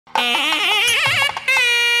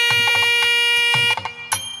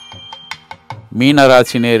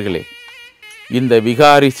மீனராசி நேயர்களே, இந்த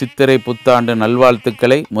விகாரி சித்திரை புத்தாண்டு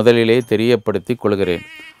நல்வாழ்த்துக்களை முதலிலே தெரியப்படுத்திக் கொள்கிறேன்.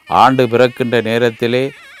 ஆண்டு பிறக்கின்ற நேரத்திலே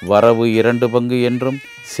வரவு 2 பங்கு என்றும்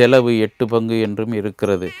செலவு 8 பங்கு என்றும்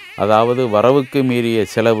இருக்கிறது. அதாவது வரவுக்கு மீறிய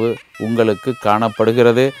செலவு உங்களுக்கு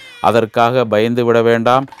காணப்படுகிறது. அதற்காக பயந்து விட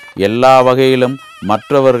வேண்டாம். எல்லா வகையிலும்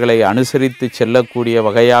மற்றவர்களை அனுசரித்து செல்லக்கூடிய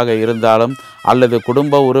வகையாக இருந்தாலும் அல்லது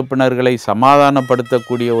குடும்ப உறுப்பினர்களை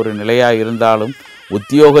சமாதானப்படுத்தக்கூடிய ஒரு நிலையாக இருந்தாலும்,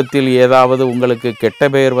 உத்தியோகத்தில் ஏதாவது உங்களுக்கு கெட்ட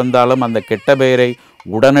பெயர் வந்தாலும் அந்த கெட்ட பெயரை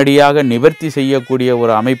உடனடியாக நிவர்த்தி செய்யக்கூடிய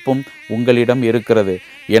ஒரு அமைப்பும் உங்களிடம் இருக்கிறது.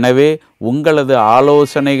 எனவே உங்களது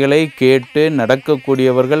ஆலோசனைகளை கேட்டு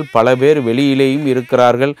நடக்கக்கூடியவர்கள் பல பேர் வெளியிலேயும்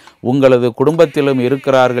இருக்கிறார்கள், உங்களது குடும்பத்திலும்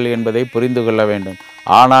இருக்கிறார்கள் என்பதை புரிந்து கொள்ள வேண்டும்.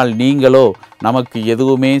 ஆனால் நீங்களோ நமக்கு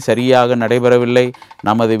எதுவுமே சரியாக நடைபெறவில்லை,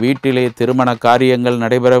 நமது வீட்டிலே திருமண காரியங்கள்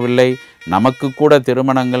நடைபெறவில்லை, நமக்கு கூட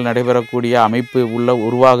திருமணங்கள் நடைபெறக்கூடிய அமைப்பு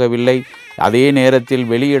உருவாகவில்லை. அதே நேரத்தில்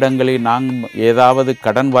வெளியிடங்களில் நாம் ஏதாவது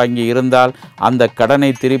கடன் வாங்கி இருந்தால் அந்த கடனை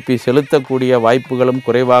திருப்பி செலுத்தக்கூடிய வாய்ப்புகளும்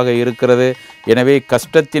குறைவாக இருக்கிறது. எனவே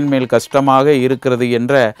கஷ்டத்தின் மேல் கஷ்டமாக இருக்கிறது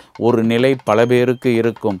என்ற ஒரு நிலை பல பேருக்கு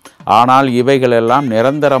இருக்கும். ஆனால் இவைகளெல்லாம்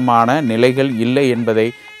நிரந்தரமான நிலைகள் இல்லை என்பதை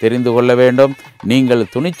தெரிந்து கொள்ள வேண்டும். நீங்கள்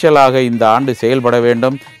துணிச்சலாக இந்த ஆண்டு செயல்பட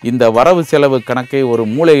வேண்டும். இந்த வரவு செலவு கணக்கை ஒரு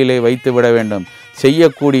மூலையிலே வைத்துவிட வேண்டும்.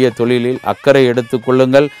 செய்யக்கூடிய தொழிலில் அக்கறை எடுத்து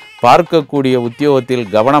கொள்ளுங்கள். பார்க்கக்கூடிய உத்தியோகத்தில்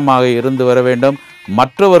கவனமாக இருந்து வர வேண்டும்.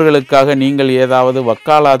 மற்றவர்களுக்காக நீங்கள் ஏதாவது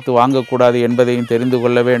வக்காலாத்து வாங்கக்கூடாது என்பதையும் தெரிந்து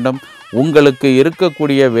கொள்ள வேண்டும். உங்களுக்கு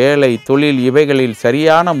இருக்கக்கூடிய வேலை, தொழில் இவைகளில்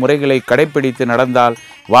சரியான முறைகளை கடைப்பிடித்து நடந்தால்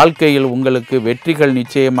வாழ்க்கையில் உங்களுக்கு வெற்றிகள்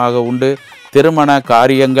நிச்சயமாக உண்டு. திருமண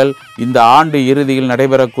காரியங்கள் இந்த ஆண்டு இறுதியில்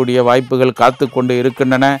நடைபெறக்கூடிய வாய்ப்புகள் காத்து கொண்டு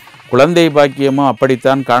இருக்கின்றன. குழந்தை பாக்கியமும்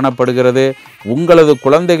அப்படித்தான் காணப்படுகிறது. உங்களது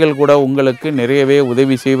குழந்தைகள் கூட உங்களுக்கு நிறையவே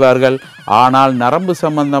உதவி செய்வார்கள். ஆனால் நரம்பு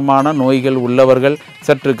சம்பந்தமான நோய்கள் உள்ளவர்கள்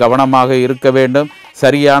சற்று கவனமாக இருக்க வேண்டும்.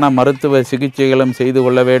 சரியான மருத்துவ சிகிச்சைகளும் செய்து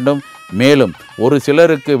கொள்ள வேண்டும். மேலும் ஒரு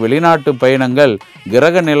சிலருக்கு வெளிநாட்டு பயணங்கள்,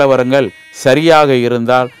 கிரக நிலவரங்கள் சரியாக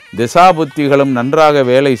இருந்தால், திசாபுத்திகளும் நன்றாக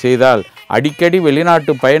வேலை செய்தால் அடிக்கடி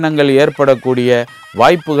வெளிநாட்டு பயணங்கள் ஏற்படக்கூடிய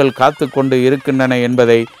வாய்ப்புகள் காத்து கொண்டு இருக்கின்றன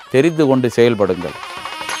என்பதை தெரிந்து கொண்டு செயல்படுங்கள்.